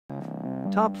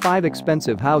Top 5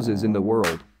 expensive houses in the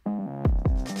world.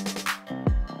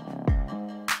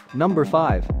 Number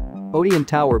 5. Odeon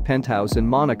Tower penthouse in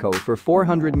Monaco for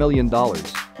 $400 million.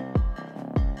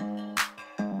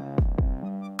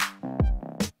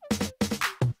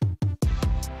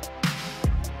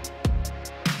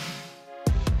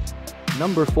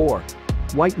 Number 4.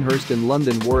 Whitenhurst in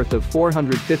London worth of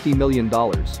 $450 million.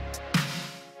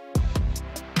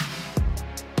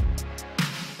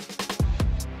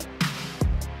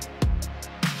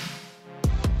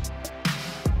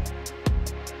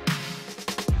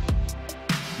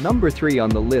 Number 3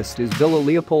 on the list is Villa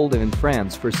Leopolda in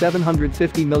France for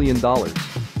 $750 million.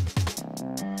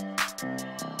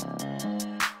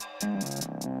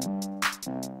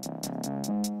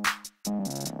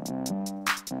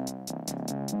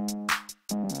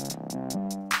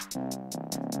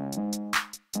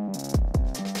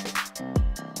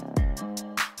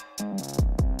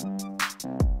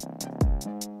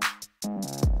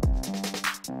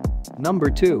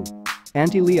 Number 2.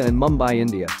 Antilia in Mumbai,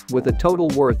 India, with a total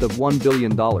worth of $1 billion.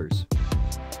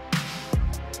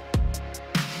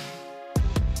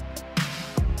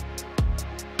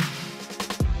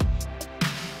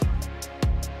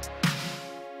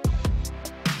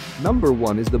 Number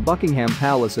 1 is the Buckingham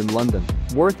Palace in London,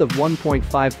 worth of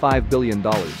 $1.55 billion.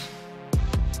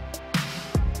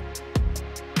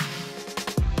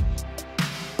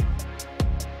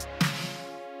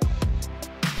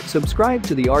 Subscribe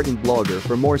to The Ardent Blogger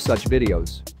for more such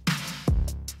videos.